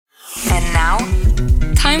now,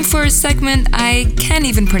 time for a segment I can't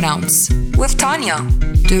even pronounce. with Tanya.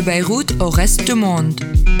 De Beyrouth au reste du monde.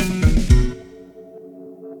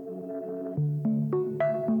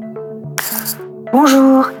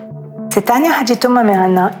 Bonjour, c'est Tanya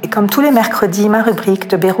Hadjitouma-Merana et comme tous les mercredis, ma rubrique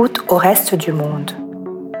de Beyrouth au reste du monde.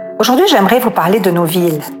 Aujourd'hui, j'aimerais vous parler de nos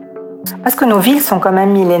villes. Parce que nos villes sont quand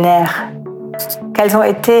même millénaires. Qu'elles ont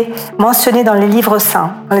été mentionnées dans les livres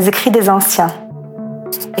saints, dans les écrits des anciens.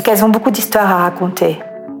 Et qu'elles ont beaucoup d'histoires à raconter.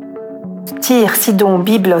 Tyr, Sidon,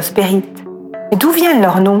 Byblos, Bérite. Mais d'où viennent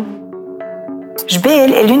leurs noms?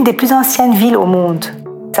 Jbeil est l'une des plus anciennes villes au monde.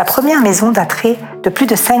 Sa première maison daterait de plus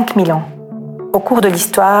de 5000 ans. Au cours de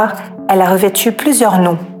l'histoire, elle a revêtu plusieurs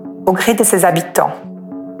noms, au gré de ses habitants,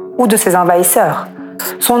 ou de ses envahisseurs.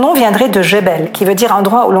 Son nom viendrait de Jebel, qui veut dire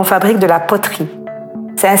endroit où l'on fabrique de la poterie.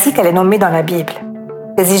 C'est ainsi qu'elle est nommée dans la Bible.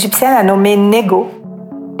 Les Égyptiens la nommaient Négo,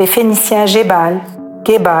 les Phéniciens Jébal,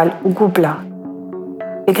 Gébal ou Goubla.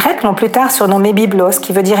 Les Grecs l'ont plus tard surnommée Byblos,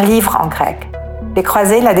 qui veut dire livre en grec. Les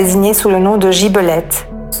Croisés la désignaient sous le nom de Gibelette.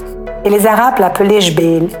 Et les Arabes l'appelaient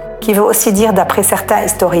Jbeil, qui veut aussi dire, d'après certains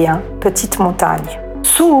historiens, petite montagne.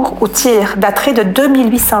 Sour ou Tyr daterait de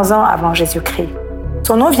 2800 ans avant Jésus-Christ.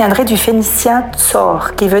 Son nom viendrait du phénicien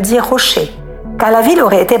Tsor, qui veut dire rocher, car la ville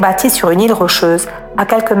aurait été bâtie sur une île rocheuse à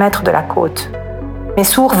quelques mètres de la côte. Mais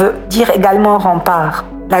Sour veut dire également rempart.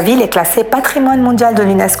 La ville est classée patrimoine mondial de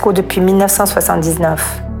l'UNESCO depuis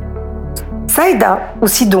 1979. Saïda ou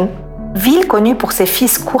Sidon, ville connue pour ses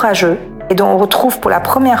fils courageux et dont on retrouve pour la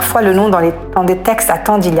première fois le nom dans des textes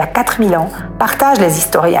datant d'il y a 4000 ans, partage les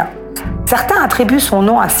historiens. Certains attribuent son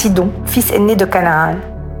nom à Sidon, fils aîné de Canaan,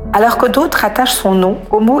 alors que d'autres attachent son nom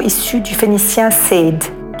au mot issu du phénicien Seyd,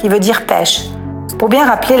 qui veut dire pêche, pour bien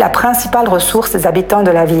rappeler la principale ressource des habitants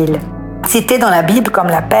de la ville. Citée dans la Bible comme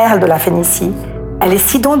la perle de la Phénicie, elle est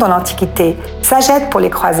Sidon dans l'Antiquité, Saget pour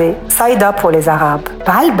les Croisés, Saïda pour les Arabes.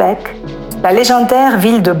 Baalbek, la légendaire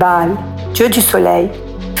ville de Baal, dieu du soleil,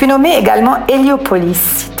 fut nommée également Héliopolis,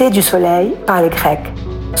 cité du soleil, par les Grecs.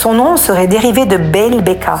 Son nom serait dérivé de Bel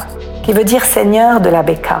Beka, qui veut dire seigneur de la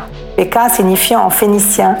Beka. Beka signifiant en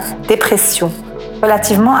phénicien dépression,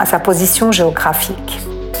 relativement à sa position géographique.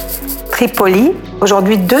 Tripoli,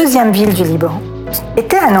 aujourd'hui deuxième ville du Liban,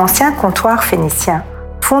 était un ancien comptoir phénicien,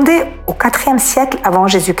 fondé au IVe siècle avant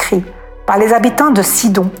Jésus-Christ par les habitants de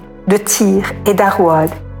Sidon, de Tyr et d'Arwad,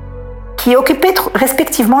 qui occupaient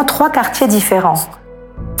respectivement 3 quartiers différents,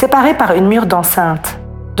 séparés par une mur d'enceinte.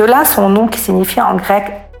 De là son nom qui signifie en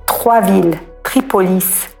grec « trois villes »,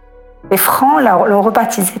 Tripolis. Les Francs l'ont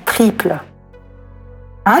rebaptisé Triple.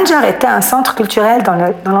 Anjar était un centre culturel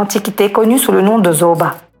dans l'Antiquité connu sous le nom de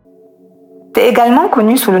Zoba. C'était également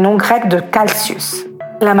connu sous le nom grec de Chalcius.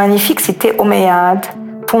 La magnifique cité omeyyade,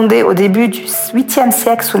 fondée au début du 8e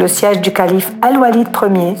siècle sous le siège du calife Al-Walid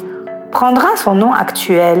Ier, prendra son nom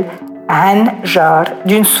actuel, Ain Jar,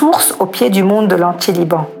 d'une source au pied du monde de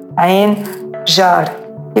l'Anti-Liban. Ain Jar,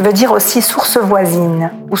 qui veut dire aussi source voisine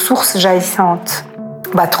ou source jaillissante.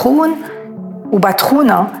 Batroun, ou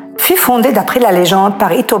Batrouna, fut fondée d'après la légende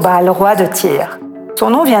par Itobal, roi de Tyr. Son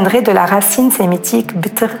nom viendrait de la racine sémitique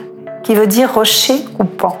Btr, qui veut dire rocher ou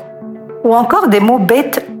pan. Ou encore des mots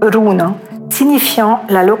Bet Rouna, signifiant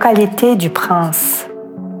la localité du prince.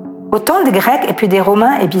 Au temps des Grecs et puis des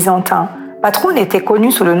Romains et Byzantins, Batroun était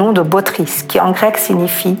connu sous le nom de Botris, qui en grec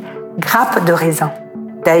signifie grappe de raisin.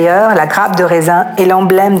 D'ailleurs, la grappe de raisin est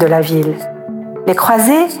l'emblème de la ville. Les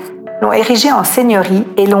Croisés l'ont érigé en seigneurie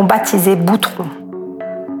et l'ont baptisé Boutron.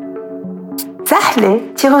 Zahle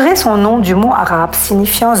tirerait son nom du mot arabe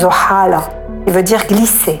signifiant Zohala, qui veut dire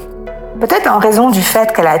glisser, peut-être en raison du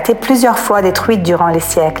fait qu'elle a été plusieurs fois détruite durant les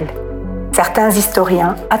siècles. Certains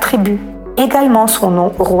historiens attribuent également son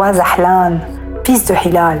nom au roi Zahlan, fils de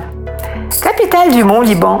Hilal. Capitale du mont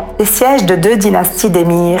Liban, les sièges de 2 dynasties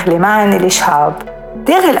d'émirs, les Ma'an et les Shahab.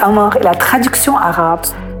 Der el-Amr est la traduction arabe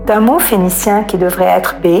d'un mot phénicien qui devrait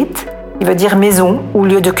être Beit, qui veut dire maison ou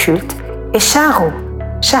lieu de culte, et Shahro,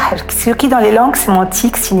 Shahr, ce qui dans les langues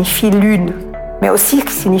sémantiques signifie lune, mais aussi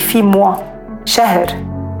qui signifie mois, Shahr.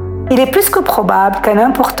 Il est plus que probable qu'un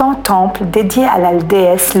important temple dédié à la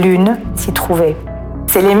déesse lune s'y trouvait.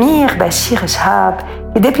 C'est l'émir Bachir Shahab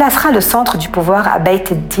qui déplacera le centre du pouvoir à Beit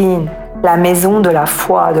el-Din, la maison de la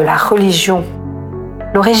foi, de la religion.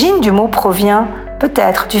 L'origine du mot provient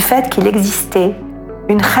peut-être du fait qu'il existait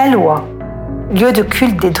une Khelwa, lieu de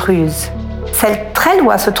culte des Druzes. Cette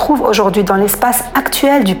Khelwa se trouve aujourd'hui dans l'espace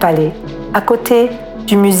actuel du palais, à côté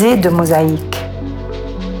du musée de mosaïques.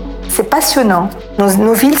 C'est passionnant,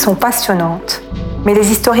 nos villes sont passionnantes, mais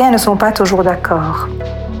les historiens ne sont pas toujours d'accord.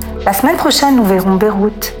 La semaine prochaine, nous verrons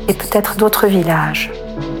Beyrouth et peut-être d'autres villages.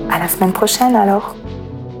 À la semaine prochaine alors.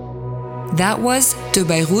 That was De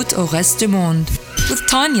Beyrouth au reste du monde with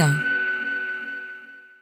Tanya.